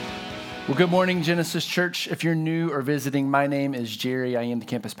Well, good morning, Genesis Church. If you're new or visiting, my name is Jerry. I am the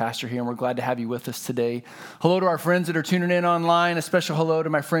campus pastor here, and we're glad to have you with us today. Hello to our friends that are tuning in online. A special hello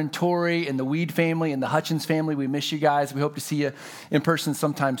to my friend Tori and the Weed family and the Hutchins family. We miss you guys. We hope to see you in person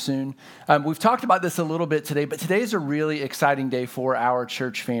sometime soon. We've talked about this a little bit today, but today is a really exciting day for our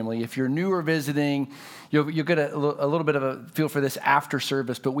church family. If you're new or visiting, you'll get a little bit of a feel for this after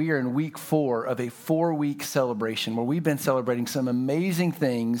service, but we are in week 4 of a 4-week celebration where we've been celebrating some amazing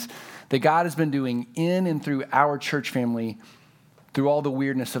things that God has been doing in and through our church family through all the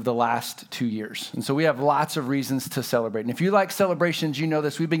weirdness of the last 2 years. And so we have lots of reasons to celebrate. And if you like celebrations, you know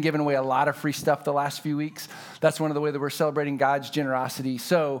this. We've been giving away a lot of free stuff the last few weeks. That's one of the ways that we're celebrating God's generosity.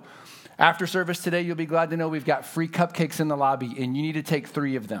 So after service today, you'll be glad to know we've got free cupcakes in the lobby, and you need to take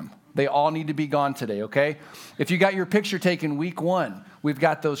 3 of them. They all need to be gone today, okay? If you got your picture taken week 1, we've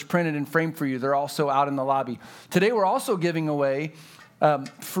got those printed and framed for you. They're also out in the lobby. Today, we're also giving away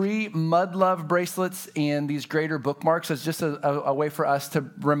free Mud Love bracelets and these greater bookmarks as just a way for us to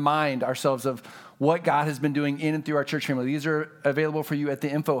remind ourselves of what God has been doing in and through our church family. These are available for you at the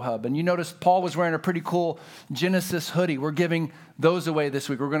Info Hub. And you notice Paul was wearing a pretty cool Genesis hoodie. We're giving those away this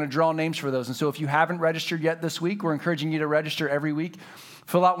week. We're going to draw names for those. And so if you haven't registered yet this week, we're encouraging you to register every week.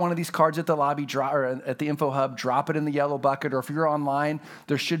 Fill out one of these cards at the lobby or at the Info Hub, drop it in the yellow bucket, or if you're online,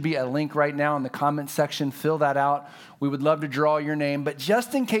 there should be a link right now in the comments section. Fill that out. We would love to draw your name, but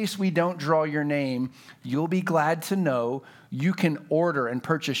just in case we don't draw your name, you'll be glad to know you can order and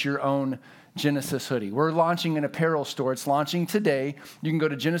purchase your own Genesis hoodie. We're launching an apparel store. It's launching today. You can go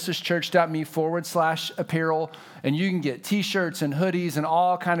to genesischurch.me/apparel, and you can get t-shirts and hoodies and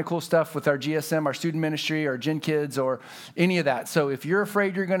all kind of cool stuff with our GSM, our student ministry, or Gen Kids, or any of that. So if you're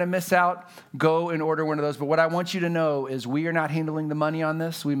afraid you're going to miss out, go and order one of those. But what I want you to know is we are not handling the money on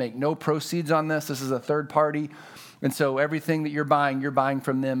this. We make no proceeds on this. This is a third party. And so everything that you're buying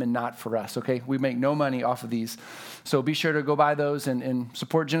from them and not for us, okay? We make no money off of these. So be sure to go buy those and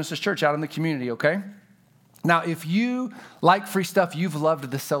support Genesis Church out in the community, okay? Now, if you like free stuff, you've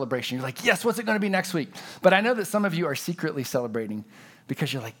loved this celebration. You're like, yes, what's it going to be next week? But I know that some of you are secretly celebrating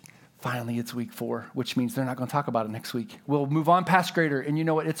because you're like, finally, it's week 4, which means they're not going to talk about it next week. We'll move on past greater, and you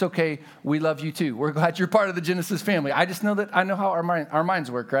know what? It's okay. We love you too. We're glad you're part of the Genesis family. I just know that I know how our minds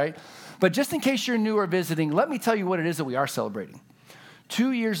work, right? But just in case you're new or visiting, let me tell you what it is that we are celebrating.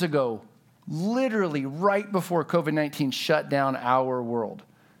 2 years ago, literally right before COVID-19 shut down our world,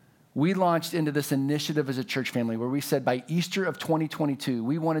 we launched into this initiative as a church family where we said by Easter of 2022,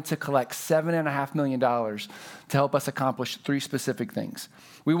 we wanted to collect $7.5 million to help us accomplish 3 specific things.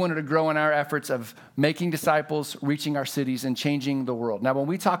 We wanted to grow in our efforts of making disciples, reaching our cities, and changing the world. Now, when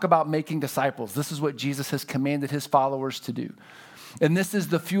we talk about making disciples, this is what Jesus has commanded his followers to do. And this is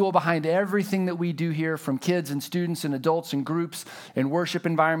the fuel behind everything that we do here, from kids and students and adults and groups and worship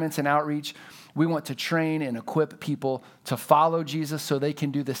environments and outreach. We want to train and equip people to follow Jesus so they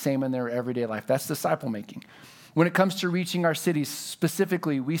can do the same in their everyday life. That's disciple making. When it comes to reaching our cities,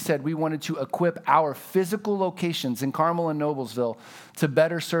 specifically, we said we wanted to equip our physical locations in Carmel and Noblesville to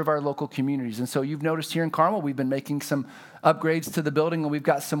better serve our local communities. And so you've noticed here in Carmel, we've been making some upgrades to the building, and we've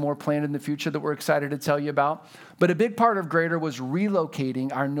got some more planned in the future that we're excited to tell you about. But a big part of Greater was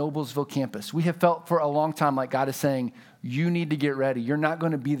relocating our Noblesville campus. We have felt for a long time like God is saying, you need to get ready. You're not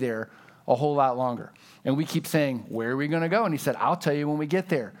going to be there a whole lot longer. And we keep saying, where are we going to go? And he said, I'll tell you when we get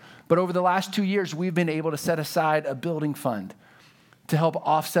there. But over the last 2 years, we've been able to set aside a building fund to help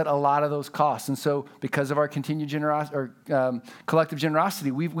offset a lot of those costs. And so because of our continued collective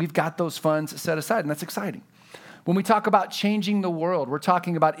generosity, we've got those funds set aside, and that's exciting. When we talk about changing the world, we're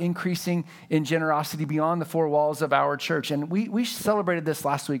talking about increasing in generosity beyond the 4 walls of our church. And we celebrated this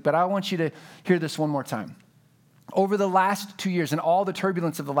last week, but I want you to hear this one more time. Over the last 2 years and all the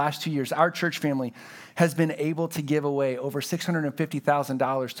turbulence of the last 2 years, our church family has been able to give away over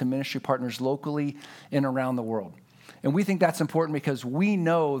 $650,000 to ministry partners locally and around the world. And we think that's important because we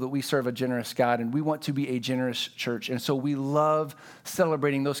know that we serve a generous God and we want to be a generous church. And so we love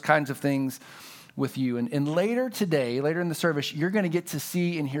celebrating those kinds of things with you. And later today, later in the service, you're going to get to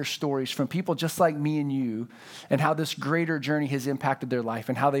see and hear stories from people just like me and you and how this greater journey has impacted their life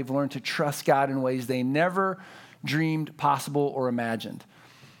and how they've learned to trust God in ways they never dreamed possible or imagined.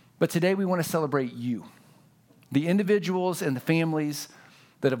 But today we want to celebrate you, the individuals and the families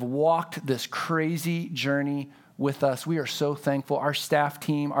that have walked this crazy journey with us. We are so thankful. Our staff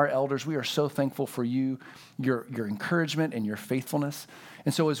team, our elders, we are so thankful for you, your encouragement and your faithfulness.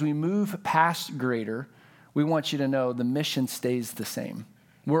 And so as we move past greater, we want you to know the mission stays the same.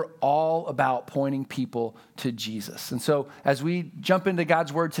 We're all about pointing people to Jesus. And so as we jump into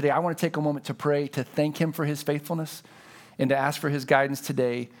God's word today, I want to take a moment to pray, to thank him for his faithfulness and to ask for his guidance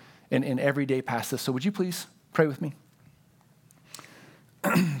today and every day past this. So would you please pray with me?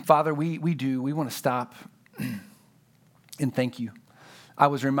 Father, we want to stop and thank you. I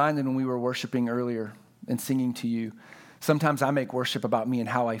was reminded when we were worshiping earlier and singing to you, sometimes I make worship about me and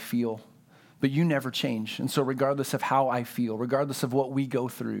how I feel, but you never change. And so regardless of how I feel, regardless of what we go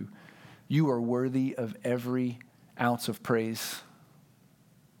through, you are worthy of every ounce of praise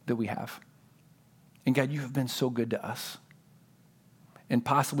that we have. And God, you have been so good to us. And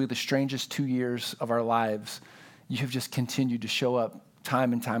possibly the strangest 2 years of our lives, you have just continued to show up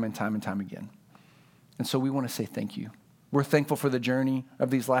time and time and time and time again. And so we want to say thank you. We're thankful for the journey of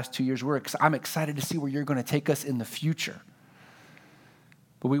these last 2 years. I'm excited to see where you're going to take us in the future.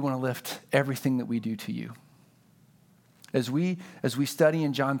 But we want to lift everything that we do to you. As we study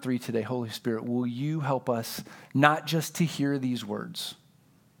in John 3 today, Holy Spirit, will you help us not just to hear these words,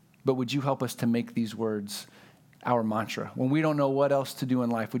 but would you help us to make these words our mantra? When we don't know what else to do in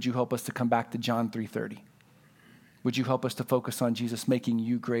life, would you help us to come back to John 3:30? Would you help us to focus on Jesus making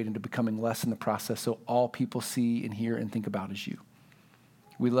you great and to becoming less in the process so all people see and hear and think about is you?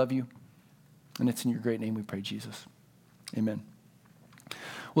 We love you, and it's in your great name we pray, Jesus. Amen.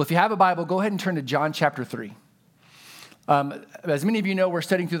 Well, if you have a Bible, go ahead and turn to John chapter 3. As many of you know, we're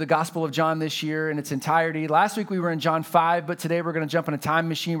studying through the Gospel of John this year in its entirety. Last week we were in John 5, but today we're going to jump in a time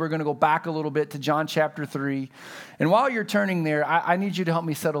machine. We're going to go back a little bit to John chapter 3. And while you're turning there, I need you to help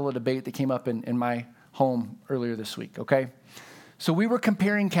me settle a debate that came up in my home earlier this week, okay? So we were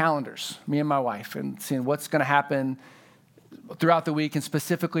comparing calendars, me and my wife, and seeing what's going to happen throughout the week, and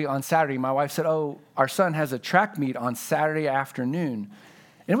specifically on Saturday. My wife said, our son has a track meet on Saturday afternoon.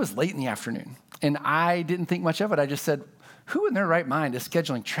 And it was late in the afternoon. And I didn't think much of it. I just said, who in their right mind is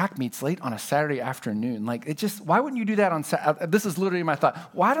scheduling track meets late on a Saturday afternoon? Why wouldn't you do that on Saturday? This is literally my thought.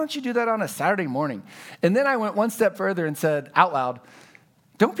 Why don't you do that on a Saturday morning? And then I went one step further and said out loud,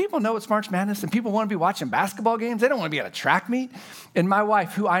 don't people know it's March Madness and people want to be watching basketball games? They don't want to be at a track meet. And my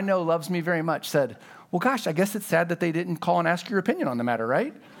wife, who I know loves me very much, said, well, gosh, I guess it's sad that they didn't call and ask your opinion on the matter,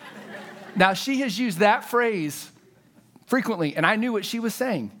 right? Now, she has used that phrase frequently, and I knew what she was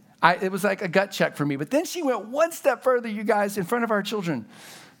saying. It was like a gut check for me. But then she went one step further, you guys, in front of our children.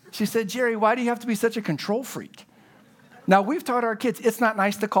 She said, Jerry, why do you have to be such a control freak? Now, we've taught our kids it's not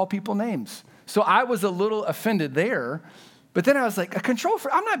nice to call people names. So I was a little offended there. But then I was like, a control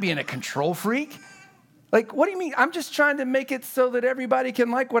freak? I'm not being a control freak. Like, what do you mean? I'm just trying to make it so that everybody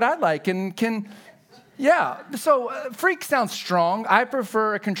can like what I like and can, yeah. So freak sounds strong. I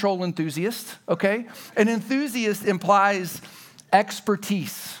prefer a control enthusiast, okay? An enthusiast implies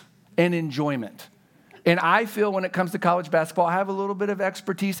expertise and enjoyment. And I feel when it comes to college basketball, I have a little bit of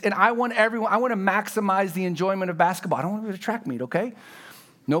expertise, and I want to maximize the enjoyment of basketball. I don't want to be at a track meet, okay?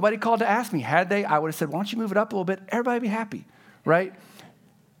 Nobody called to ask me. Had they, I would have said, why don't you move it up a little bit? Everybody be happy, right?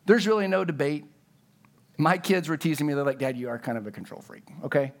 There's really no debate. My kids were teasing me. They're like, Dad, you are kind of a control freak,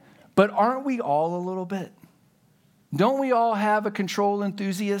 okay? But aren't we all a little bit? Don't we all have a control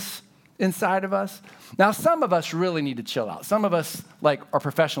enthusiast inside of us? Now, some of us really need to chill out. Some of us are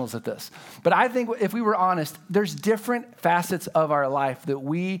professionals at this. But I think if we were honest, there's different facets of our life that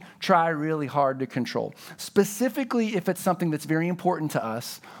we try really hard to control. Specifically, if it's something that's very important to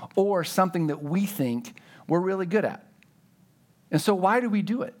us or something that we think we're really good at. And so why do we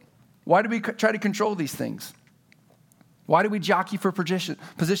do it? Why do we try to control these things? Why do we jockey for position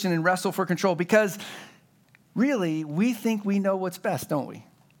and wrestle for control? Because really, we think we know what's best, don't we?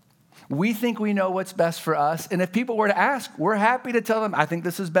 We think we know what's best for us. And if people were to ask, we're happy to tell them, I think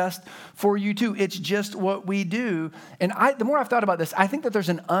this is best for you too. It's just what we do. And the more I've thought about this, I think that there's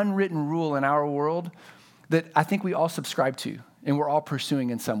an unwritten rule in our world that I think we all subscribe to and we're all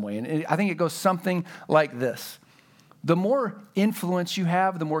pursuing in some way. And I think it goes something like this. The more influence you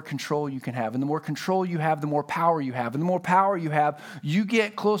have, the more control you can have. And the more control you have, the more power you have. And the more power you have, you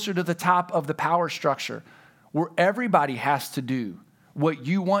get closer to the top of the power structure where everybody has to do what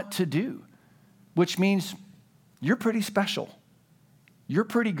you want to do, which means you're pretty special. You're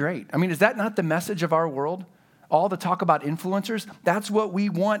pretty great. I mean, is that not the message of our world? All the talk about influencers, that's what we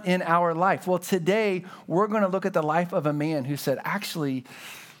want in our life. Well, today we're going to look at the life of a man who said, actually,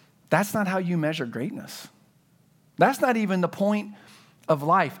 that's not how you measure greatness. That's not even the point of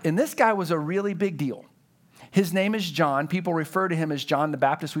life. And this guy was a really big deal. His name is John. People refer to him as John the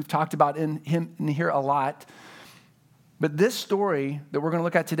Baptist. We've talked about him in here a lot. But this story that we're going to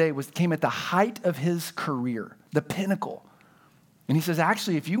look at today came at the height of his career, the pinnacle. And he says,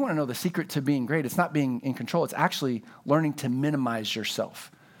 actually, if you want to know the secret to being great, it's not being in control. It's actually learning to minimize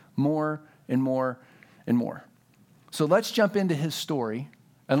yourself more and more and more. So let's jump into his story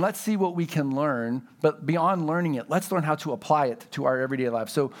and let's see what we can learn. But beyond learning it, let's learn how to apply it to our everyday life.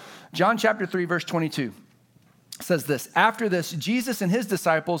 So John chapter 3, verse 22 says this: after this, Jesus and his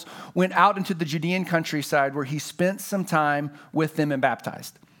disciples went out into the Judean countryside where he spent some time with them and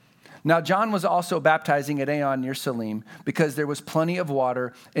baptized. Now, John was also baptizing at Aenon near Salim because there was plenty of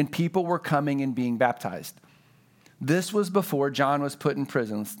water and people were coming and being baptized. This was before John was put in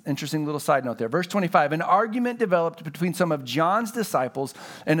prison. Interesting little side note there. Verse 25, an argument developed between some of John's disciples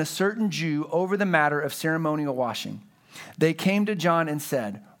and a certain Jew over the matter of ceremonial washing. They came to John and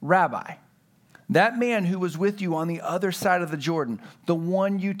said, Rabbi, that man who was with you on the other side of the Jordan, the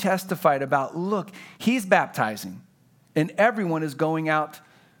one you testified about, look, he's baptizing and everyone is going out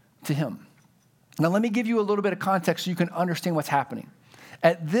to him. Now, let me give you a little bit of context so you can understand what's happening.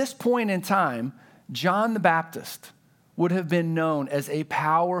 At this point in time, John the Baptist would have been known as a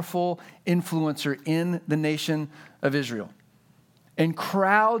powerful influencer in the nation of Israel. And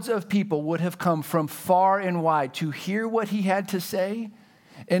crowds of people would have come from far and wide to hear what he had to say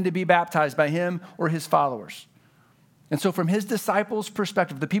and to be baptized by him or his followers. And so from his disciples'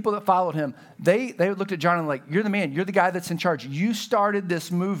 perspective, the people that followed him, they looked at John and like, you're the man, you're the guy that's in charge. You started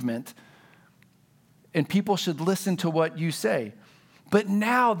this movement and people should listen to what you say. But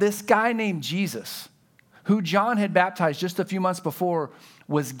now this guy named Jesus, who John had baptized just a few months before,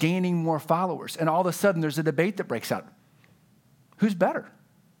 was gaining more followers. And all of a sudden there's a debate that breaks out. Who's better?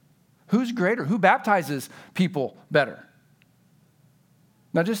 Who's greater? Who baptizes people better?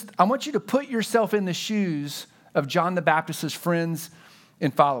 Now I want you to put yourself in the shoes of John the Baptist's friends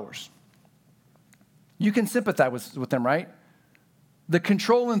and followers. You can sympathize with them, right? The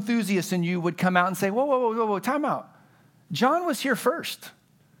control enthusiast in you would come out and say, whoa, time out. John was here first.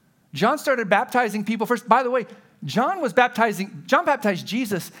 John started baptizing people first. By the way, John baptized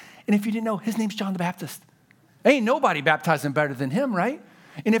Jesus, and if you didn't know, his name's John the Baptist. Ain't nobody baptizing better than him, right?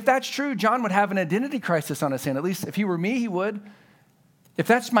 And if that's true, John would have an identity crisis on his hand. At least if he were me, he would. If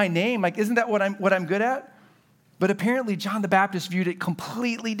that's my name, like, isn't that what I'm good at? But apparently John the Baptist viewed it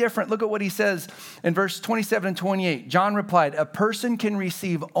completely different. Look at what he says in verse 27 and 28. John replied, a person can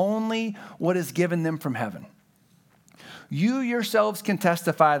receive only what is given them from heaven. You yourselves can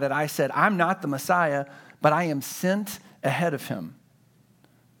testify that I said, I'm not the Messiah, but I am sent ahead of him.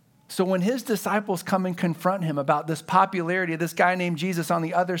 So when his disciples come and confront him about this popularity of this guy named Jesus on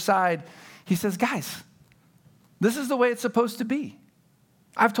the other side, he says, guys, this is the way it's supposed to be.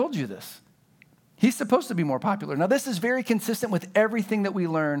 I've told you this. He's supposed to be more popular. Now, this is very consistent with everything that we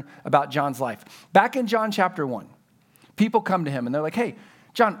learn about John's life. Back in John chapter 1, people come to him and they're like, hey,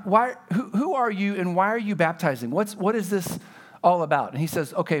 John, who are you and why are you baptizing? What is this all about? And he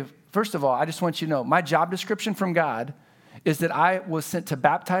says, okay, first of all, I just want you to know, my job description from God is that I was sent to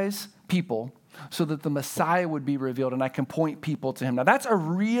baptize people so that the Messiah would be revealed and I can point people to him. Now, that's a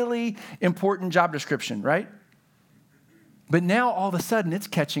really important job description, right? But now, all of a sudden, it's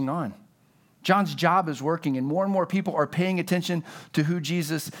catching on. John's job is working and more people are paying attention to who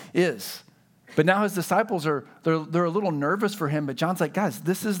Jesus is. But now his disciples they're a little nervous for him, but John's like, guys,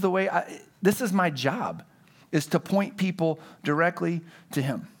 this is the way, this is my job, is to point people directly to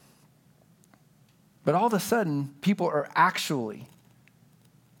him. But all of a sudden, people are actually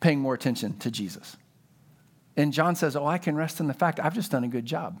paying more attention to Jesus. And John says, I can rest in the fact I've just done a good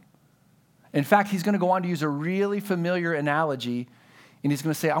job. In fact, he's going to go on to use a really familiar analogy, and he's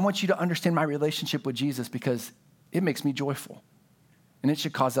going to say, I want you to understand my relationship with Jesus because it makes me joyful. And it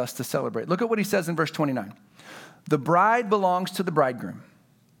should cause us to celebrate. Look at what he says in verse 29. The bride belongs to the bridegroom.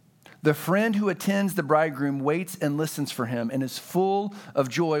 The friend who attends the bridegroom waits and listens for him and is full of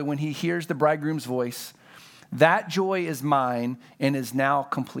joy when he hears the bridegroom's voice. That joy is mine and is now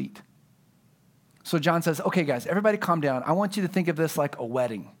complete. So John says, okay, guys, everybody calm down. I want you to think of this like a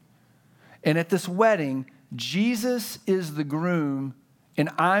wedding. And at this wedding, Jesus is the groom and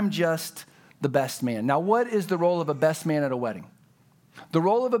I'm just the best man. Now, what is the role of a best man at a wedding? The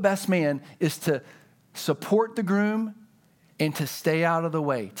role of a best man is to support the groom and to stay out of the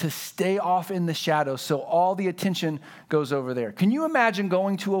way, to stay off in the shadows so all the attention goes over there. Can you imagine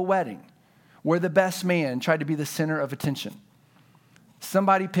going to a wedding where the best man tried to be the center of attention?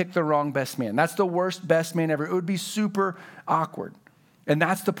 Somebody picked the wrong best man. That's the worst best man ever. It would be super awkward. And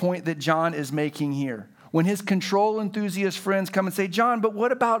that's the point that John is making here. When his control enthusiast friends come and say, John, but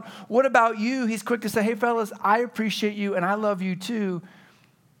what about you? He's quick to say, hey, fellas, I appreciate you and I love you too,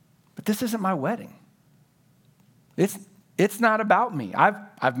 but this isn't my wedding. It's not about me.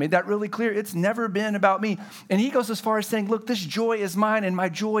 I've made that really clear. It's never been about me. And he goes as far as saying, look, this joy is mine and my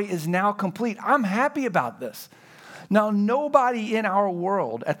joy is now complete. I'm happy about this. Now, nobody in our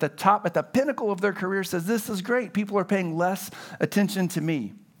world at the pinnacle of their career says, this is great. People are paying less attention to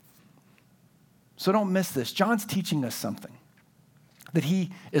me. So don't miss this. John's teaching us something that he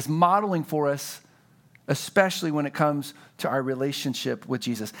is modeling for us, especially when it comes to our relationship with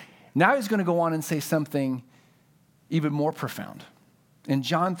Jesus. Now he's going to go on and say something even more profound. In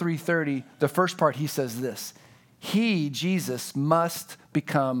John 3:30, the first part, he says this: he, Jesus, must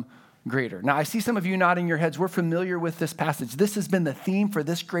become greater. Now, I see some of you nodding your heads. We're familiar with this passage. This has been the theme for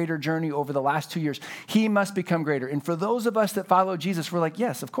this greater journey over the last 2 years. He must become greater. And for those of us that follow Jesus, we're like,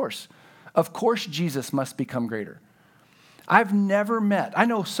 yes, of course. Of course, Jesus must become greater. I've never met, I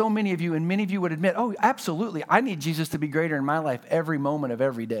know so many of you, and many of you would admit, oh, absolutely, I need Jesus to be greater in my life every moment of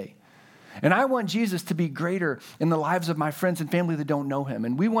every day. And I want Jesus to be greater in the lives of my friends and family that don't know him.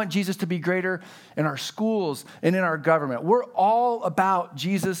 And we want Jesus to be greater in our schools and in our government. We're all about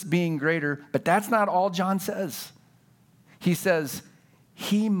Jesus being greater, but that's not all John says. He says,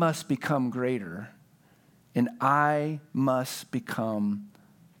 he must become greater and I must become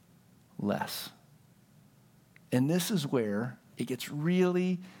less. And this is where it gets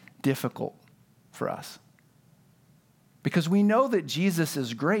really difficult for us. Because we know that Jesus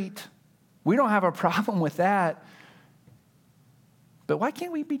is great. We don't have a problem with that. But why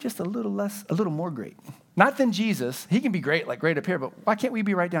can't we be just a little more great? Not than Jesus. He can be great, like great up here, but why can't we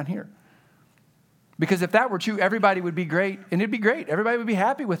be right down here? Because if that were true, everybody would be great, and it'd be great. Everybody would be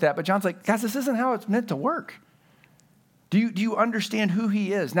happy with that. But John's like, guys, this isn't how it's meant to work. Do you understand who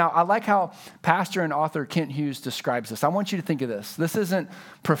he is? Now, I like how pastor and author Kent Hughes describes this. I want you to think of this. This isn't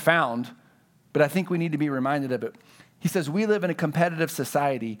profound, but I think we need to be reminded of it. He says, we live in a competitive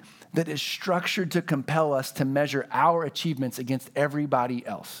society that is structured to compel us to measure our achievements against everybody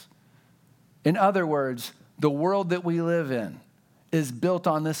else. In other words, the world that we live in is built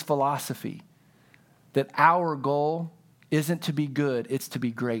on this philosophy that our goal isn't to be good, it's to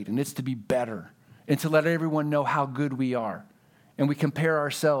be great, and it's to be better, and to let everyone know how good we are. And we compare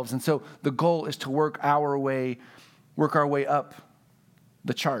ourselves. And so the goal is to work our way up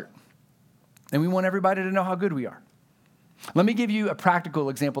the chart. And we want everybody to know how good we are. Let me give you a practical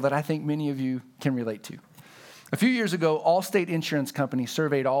example that I think many of you can relate to. A few years ago, Allstate Insurance Company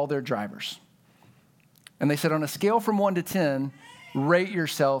surveyed all their drivers. And they said, on a scale from 1 to 10, rate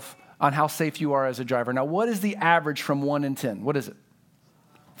yourself on how safe you are as a driver. Now, what is the average from 1 and 10? What is it?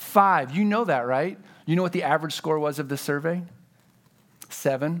 5. You know that, right? You know what the average score was of this survey?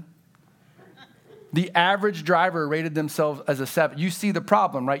 7. The average driver rated themselves as a 7. You see the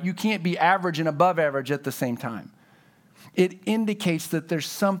problem, right? You can't be average and above average at the same time. It indicates that there's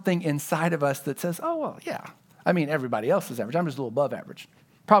something inside of us that says, oh, well, yeah. I mean, everybody else is average. I'm just a little above average.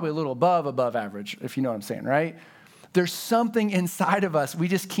 Probably a little above average, if you know what I'm saying, right? There's something inside of us. We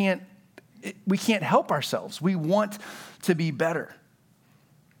just can't help ourselves. We want to be better.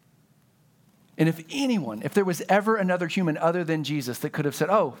 And if there was ever another human other than Jesus that could have said,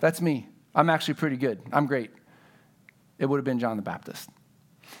 oh, that's me. I'm actually pretty good. I'm great. It would have been John the Baptist.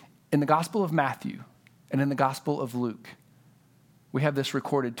 In the Gospel of Matthew and in the Gospel of Luke, we have this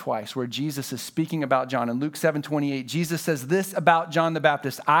recorded twice where Jesus is speaking about John. In Luke 7:28, Jesus says this about John the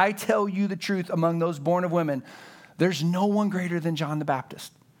Baptist: I tell you the truth, among those born of women, there's no one greater than John the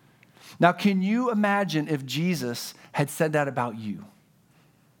Baptist. Now, can you imagine if Jesus had said that about you?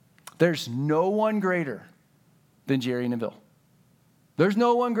 There's no one greater than Jerry Naville. There's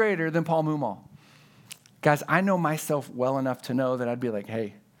no one greater than Paul Mumal. Guys, I know myself well enough to know that I'd be like,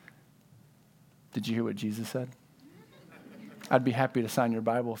 hey, did you hear what Jesus said? I'd be happy to sign your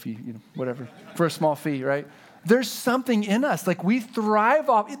Bible if you whatever, for a small fee, right? There's something in us. Like, we thrive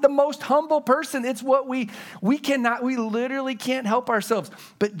off the most humble person. It's what we literally can't help ourselves.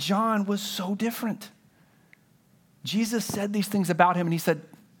 But John was so different. Jesus said these things about him, and he said,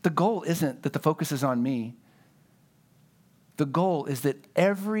 the goal isn't that the focus is on me. The goal is that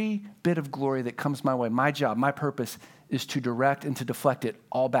every bit of glory that comes my way, my job, my purpose, is to direct and to deflect it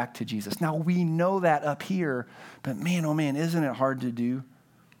all back to Jesus. Now, we know that up here, but man, oh man, isn't it hard to do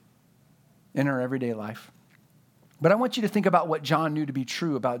in our everyday life? But I want you to think about what John knew to be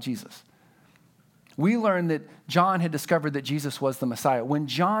true about Jesus. We learned that John had discovered that Jesus was the Messiah. When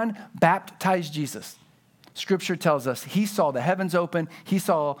John baptized Jesus, Scripture tells us he saw the heavens open. He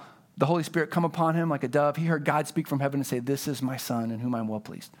saw the Holy Spirit come upon him like a dove. He heard God speak from heaven and say, this is my son in whom I'm well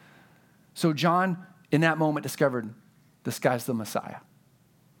pleased. So John, in that moment, discovered this guy's the Messiah.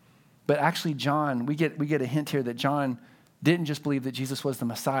 But actually, John, we get a hint here that John didn't just believe that Jesus was the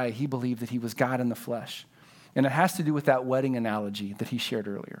Messiah. He believed that he was God in the flesh. And it has to do with that wedding analogy that he shared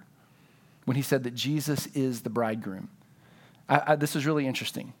earlier when he said that Jesus is the bridegroom. This is really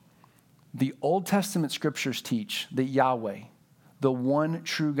interesting. The Old Testament scriptures teach that Yahweh, the one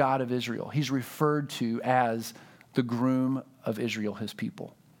true God of Israel, he's referred to as the groom of Israel, his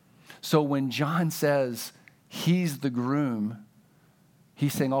people. So when John says he's the groom,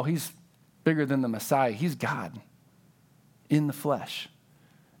 he's saying, oh, he's bigger than the Messiah. He's God in the flesh.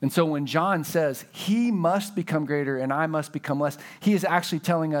 And so when John says he must become greater and I must become less, he is actually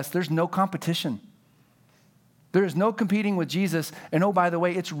telling us there's no competition. There is no competing with Jesus. And oh, by the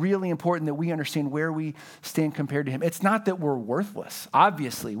way, it's really important that we understand where we stand compared to him. It's not that we're worthless.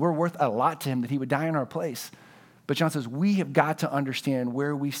 Obviously, we're worth a lot to him that he would die in our place. But John says we have got to understand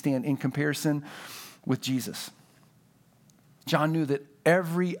where we stand in comparison with Jesus. John knew that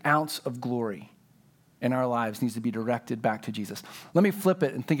every ounce of glory in our lives needs to be directed back to Jesus. Let me flip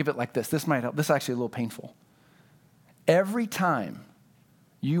it and think of it like this. This might help. This is actually a little painful. Every time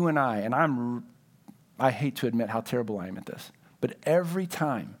you and I hate to admit how terrible I am at this, but every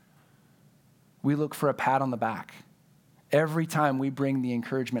time we look for a pat on the back, every time we bring the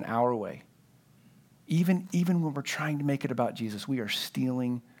encouragement our way, even when we're trying to make it about Jesus, we are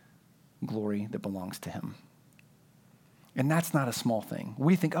stealing glory that belongs to him. And that's not a small thing.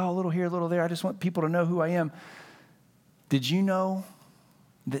 We think, oh, a little here, a little there. I just want people to know who I am. Did you know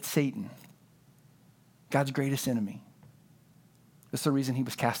that Satan, God's greatest enemy, that's the reason he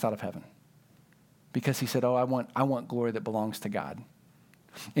was cast out of heaven? Because he said, oh, I want glory that belongs to God.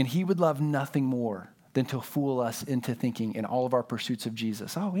 And he would love nothing more than to fool us into thinking in all of our pursuits of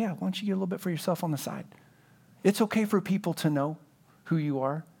Jesus, oh yeah, why don't you get a little bit for yourself on the side? It's okay for people to know who you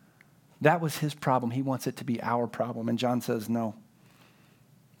are. That was his problem. He wants it to be our problem. And John says, no,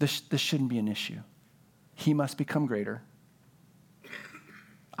 this shouldn't be an issue. He must become greater.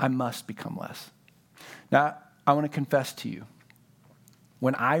 I must become less. Now, I want to confess to you,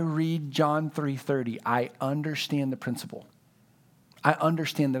 when I read John 3:30, I understand the principle. I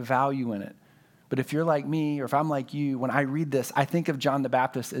understand the value in it. But if you're like me, or if I'm like you, when I read this, I think of John the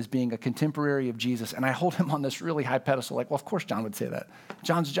Baptist as being a contemporary of Jesus, and I hold him on this really high pedestal, like, well, of course John would say that.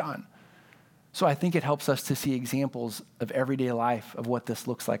 John's John. So I think it helps us to see examples of everyday life of what this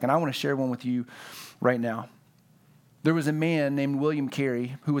looks like. And I want to share one with you right now. There was a man named William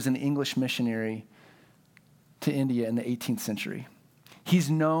Carey who was an English missionary to India in the 18th century. He's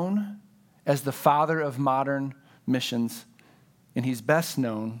known as the father of modern missions, and he's best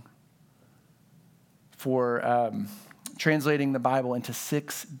known for translating the Bible into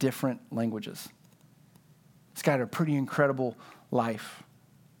 6 different languages. He's got a pretty incredible life.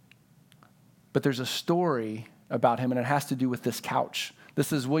 But there's a story about him, and it has to do with this couch.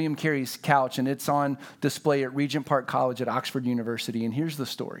 This is William Carey's couch, and it's on display at Regent Park College at Oxford University. And here's the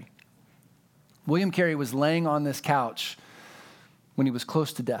story. William Carey was laying on this couch when he was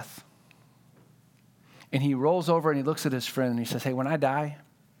close to death. And he rolls over and he looks at his friend and he says, hey, when I die,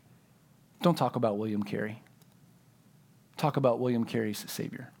 don't talk about William Carey. Talk about William Carey's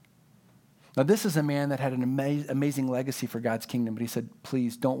Savior. Now, this is a man that had an amazing legacy for God's kingdom, but he said,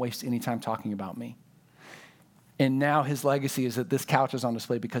 please don't waste any time talking about me. And now his legacy is that this couch is on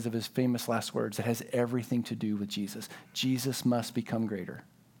display because of his famous last words. It has everything to do with Jesus. Jesus must become greater,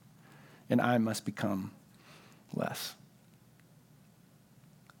 and I must become less.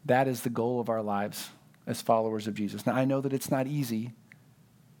 That is the goal of our lives as followers of Jesus. Now, I know that it's not easy,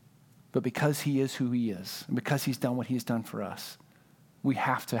 but because he is who he is, and because he's done what he's done for us, we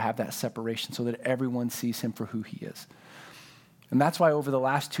have to have that separation so that everyone sees him for who he is. And that's why over the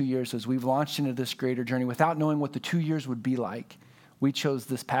last 2 years, as we've launched into this greater journey, without knowing what the 2 years would be like, we chose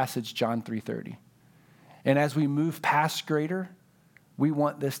this passage, John 3:30. And as we move past greater, we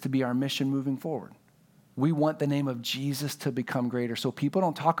want this to be our mission moving forward. We want the name of Jesus to become greater. So people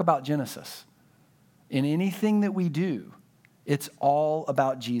don't talk about Genesis. In anything that we do, it's all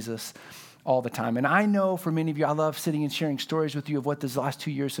about Jesus all the time. And I know for many of you, I love sitting and sharing stories with you of what these last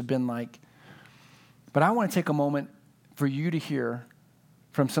 2 years have been like. But I want to take a moment for you to hear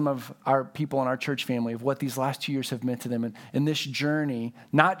from some of our people in our church family of what these last 2 years have meant to them in this journey,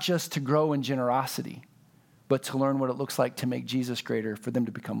 not just to grow in generosity, but to learn what it looks like to make Jesus greater, for them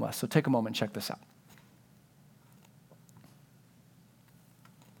to become less. So take a moment and check this out.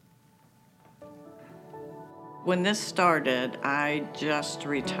 When this started, I just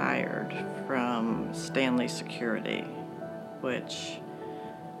retired from Stanley Security, which,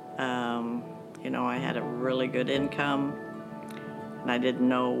 I had a really good income, and I didn't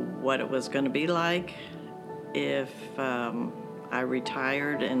know what it was going to be like if I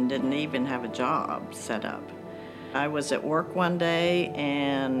retired and didn't even have a job set up. I was at work one day,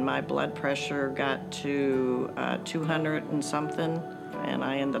 and my blood pressure got to 200 and something, and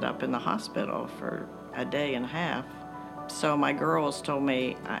I ended up in the hospital for a day and a half. So my girls told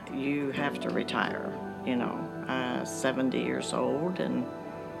me, you have to retire, 70 years old and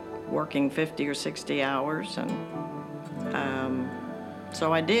working 50 or 60 hours. And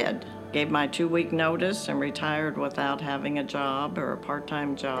So I did. Gave my 2-week notice and retired without having a job or a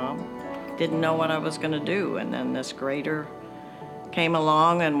part-time job. Didn't know what I was going to do. And then this grader came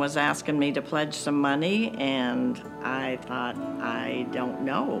along and was asking me to pledge some money, and I thought, I don't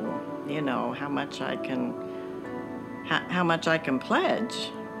know, how much I can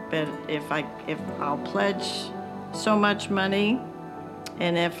pledge. But if I'll pledge so much money,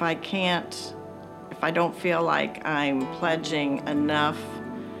 and if I don't feel like I'm pledging enough,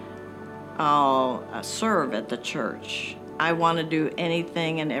 I'll serve at the church. I want to do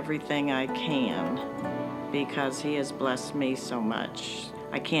anything and everything I can because he has blessed me so much.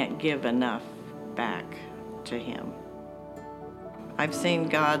 I can't give enough back to him. I've seen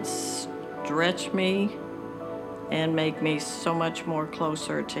God stretch me and make me so much more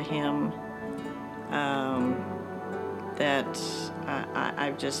closer to him that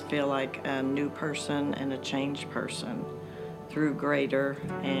I just feel like a new person and a changed person through greater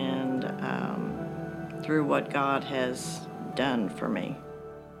and through what God has done for me.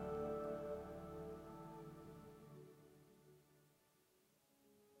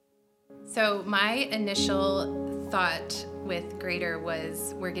 So my initial thought with Greater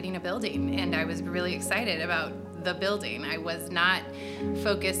was we're getting a building, and I was really excited about the building. I was not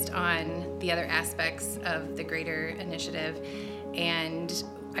focused on the other aspects of the Greater initiative, and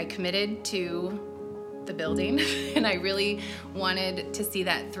I committed to the building and I really wanted to see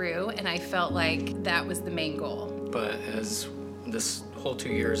that through, and I felt like that was the main goal. But as this whole 2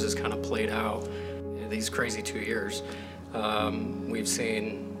 years has kind of played out, these crazy 2 years, we've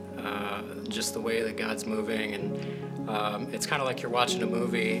seen just the way that God's moving, and it's kind of like you're watching a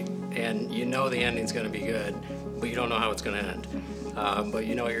movie and you know the ending's going to be good, but you don't know how it's going to end. But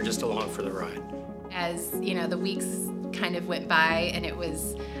you're just along for the ride. As the weeks kind of went by, and it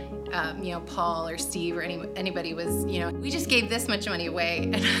was Paul or Steve or anybody was, we just gave this much money away,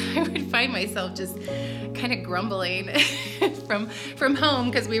 and I would find myself just kind of grumbling from home,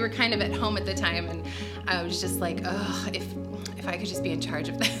 because we were kind of at home at the time, and I was just like, oh, if I could just be in charge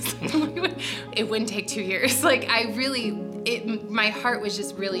of this, it wouldn't take 2 years. Like my heart was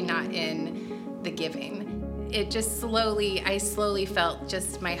just really not in the giving. It just I slowly felt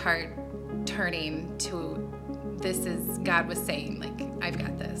just my heart turning to, this is, God was saying, like, I've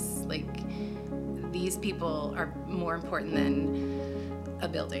got this. Like, these people are more important than a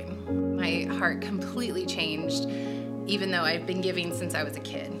building. My heart completely changed, even though I've been giving since I was a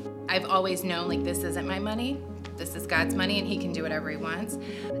kid. I've always known, like, this isn't my money. This is God's money, and he can do whatever he wants.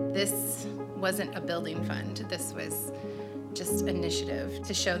 This wasn't a building fund. This was just initiative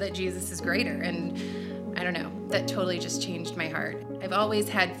to show that Jesus is greater. And I don't know, that totally just changed my heart. I've always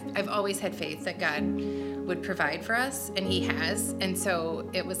had faith that God would provide for us, and he has. And so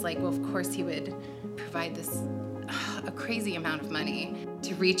it was like, well, of course he would provide this a crazy amount of money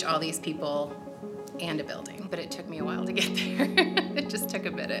to reach all these people and a building. But it took me a while to get there. It just took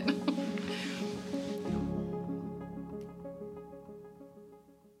a minute.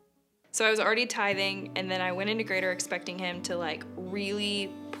 So I was already tithing, and then I went into Greater expecting him to like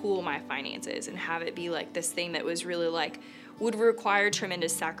really pool my finances and have it be like this thing that was really like would require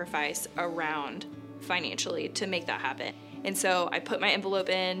tremendous sacrifice around financially to make that happen. And so I put my envelope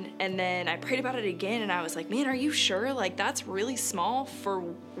in, and then I prayed about it again, and I was like, man, are you sure? Like, that's really small for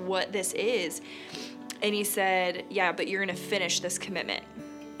what this is. And he said, yeah, but you're gonna finish this commitment.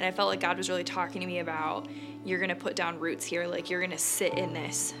 And I felt like God was really talking to me about, you're gonna put down roots here, like you're gonna sit in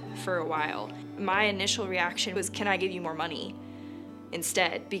this for a while. My initial reaction was, can I give you more money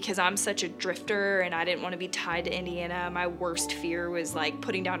instead? Because I'm such a drifter and I didn't want to be tied to Indiana. My worst fear was like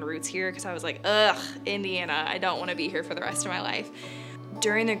putting down roots here, because I was like, ugh, Indiana, I don't want to be here for the rest of my life.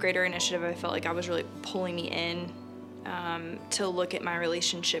 During the Greater Initiative, I felt like God was really pulling me in to look at my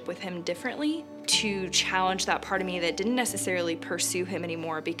relationship with him differently, to challenge that part of me that didn't necessarily pursue him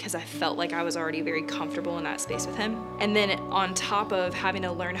anymore, because I felt like I was already very comfortable in that space with him. And then on top of having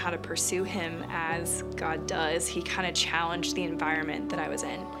to learn how to pursue him as God does, he kind of challenged the environment that I was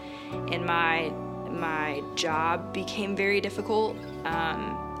in. And my job became very difficult.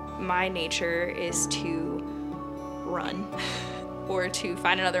 My nature is to run or to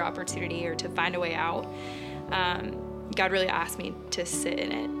find another opportunity or to find a way out. God really asked me to sit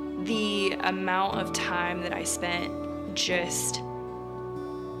in it. The amount of time that I spent just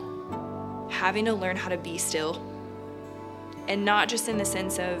having to learn how to be still, and not just in the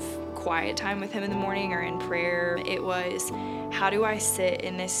sense of quiet time with him in the morning or in prayer. It was, how do I sit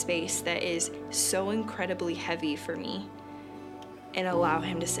in this space that is so incredibly heavy for me and allow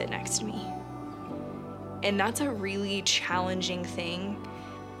him to sit next to me? And that's a really challenging thing.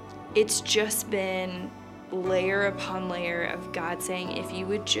 It's just been layer upon layer of God saying, if you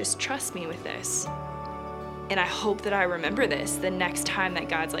would just trust me with this. And I hope that I remember this the next time that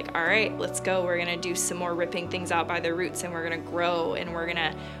God's like, all right, let's go. We're going to do some more ripping things out by the roots, and we're going to grow, and we're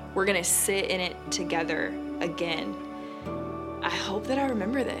going to sit in it together again. I hope that I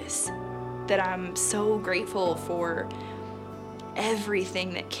remember this, that I'm so grateful for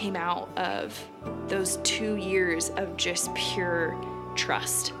everything that came out of those 2 years of just pure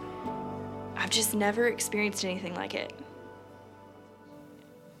trust. I've just never experienced anything like it.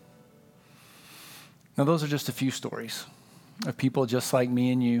 Now, those are just a few stories of people just like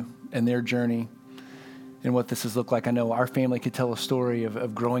me and you and their journey and what this has looked like. I know our family could tell a story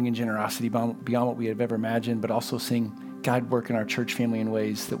of growing in generosity beyond what we have ever imagined, but also seeing God work in our church family in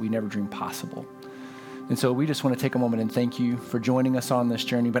ways that we never dreamed possible. And so we just want to take a moment and thank you for joining us on this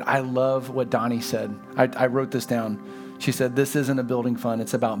journey. But I love what Donnie said. I wrote this down. She said, this isn't a building fund.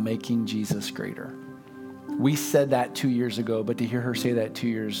 It's about making Jesus greater. We said that 2 years ago, but to hear her say that 2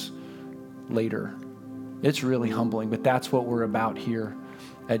 years later, it's really humbling. But that's what we're about here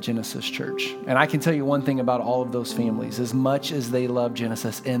at Genesis Church. And I can tell you one thing about all of those families. As much as they love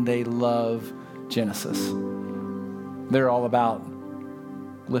Genesis and they love Genesis, they're all about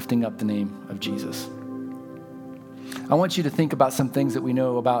lifting up the name of Jesus. I want you to think about some things that we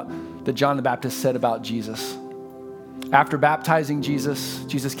know about that John the Baptist said about Jesus. After baptizing Jesus,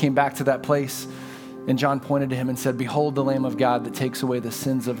 Jesus came back to that place, and John pointed to him and said, behold the Lamb of God that takes away the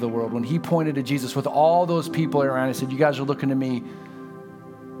sins of the world. When he pointed to Jesus with all those people around, he said, you guys are looking to me.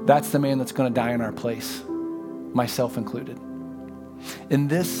 That's the man that's going to die in our place, myself included. In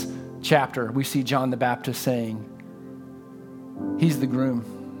this chapter, we see John the Baptist saying, he's the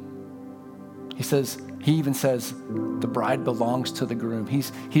groom. He even says, the bride belongs to the groom.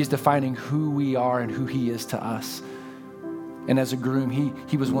 He's defining who we are and who he is to us. And as a groom,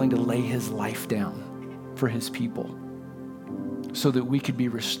 he was willing to lay his life down for his people so that we could be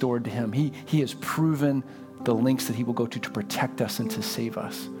restored to him. He has proven the lengths that he will go to protect us and to save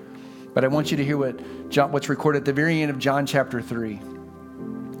us. But I want you to hear what's recorded at the very end of John chapter 3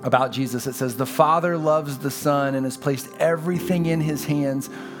 about Jesus. It says, the Father loves the Son and has placed everything in his hands.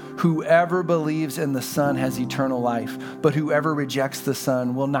 Whoever believes in the Son has eternal life, but whoever rejects the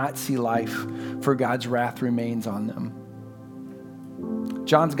Son will not see life, for God's wrath remains on them.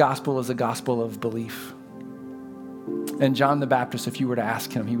 John's gospel is a gospel of belief. And John the Baptist, if you were to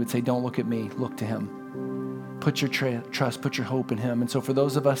ask him, he would say, don't look at me, look to him. Put your trust, put your hope in him. And so for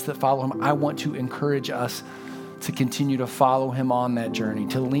those of us that follow him, I want to encourage us to continue to follow him on that journey,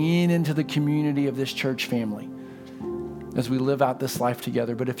 to lean into the community of this church family as we live out this life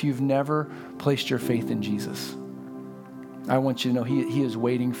together. But if you've never placed your faith in Jesus, I want you to know he is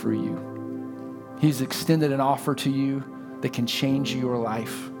waiting for you. He's extended an offer to you that can change your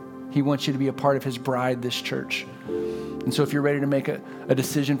life. He wants you to be a part of his bride, this church. And so if you're ready to make a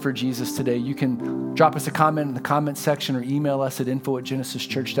decision for Jesus today, you can drop us a comment in the comment section or email us at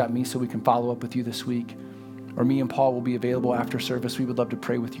info@genesischurch.me so we can follow up with you this week. Or me and Paul will be available after service. We would love to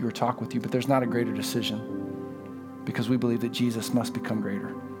pray with you or talk with you, but there's not a greater decision because we believe that Jesus must become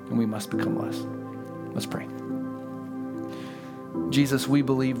greater and we must become less. Let's pray. Jesus, we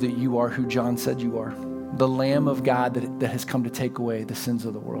believe that you are who John said you are, the Lamb of God that has come to take away the sins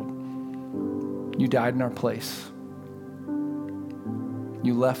of the world. You died in our place.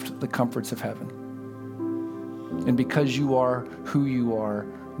 You left the comforts of heaven. And because you are who you are,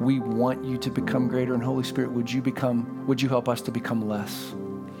 we want you to become greater. And Holy Spirit, would you help us to become less?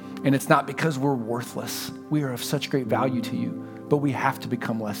 And it's not because we're worthless. We are of such great value to you, but we have to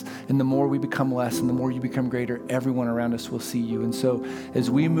become less. And the more we become less and the more you become greater, everyone around us will see you. And so as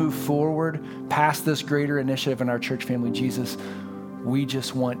we move forward past this greater initiative in our church family, Jesus, we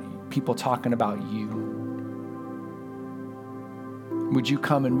just want people talking about you. Would you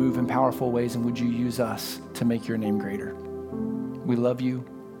come and move in powerful ways, and would you use us to make your name greater? We love you.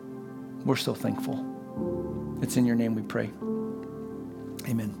 We're so thankful. It's in your name we pray.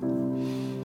 Amen.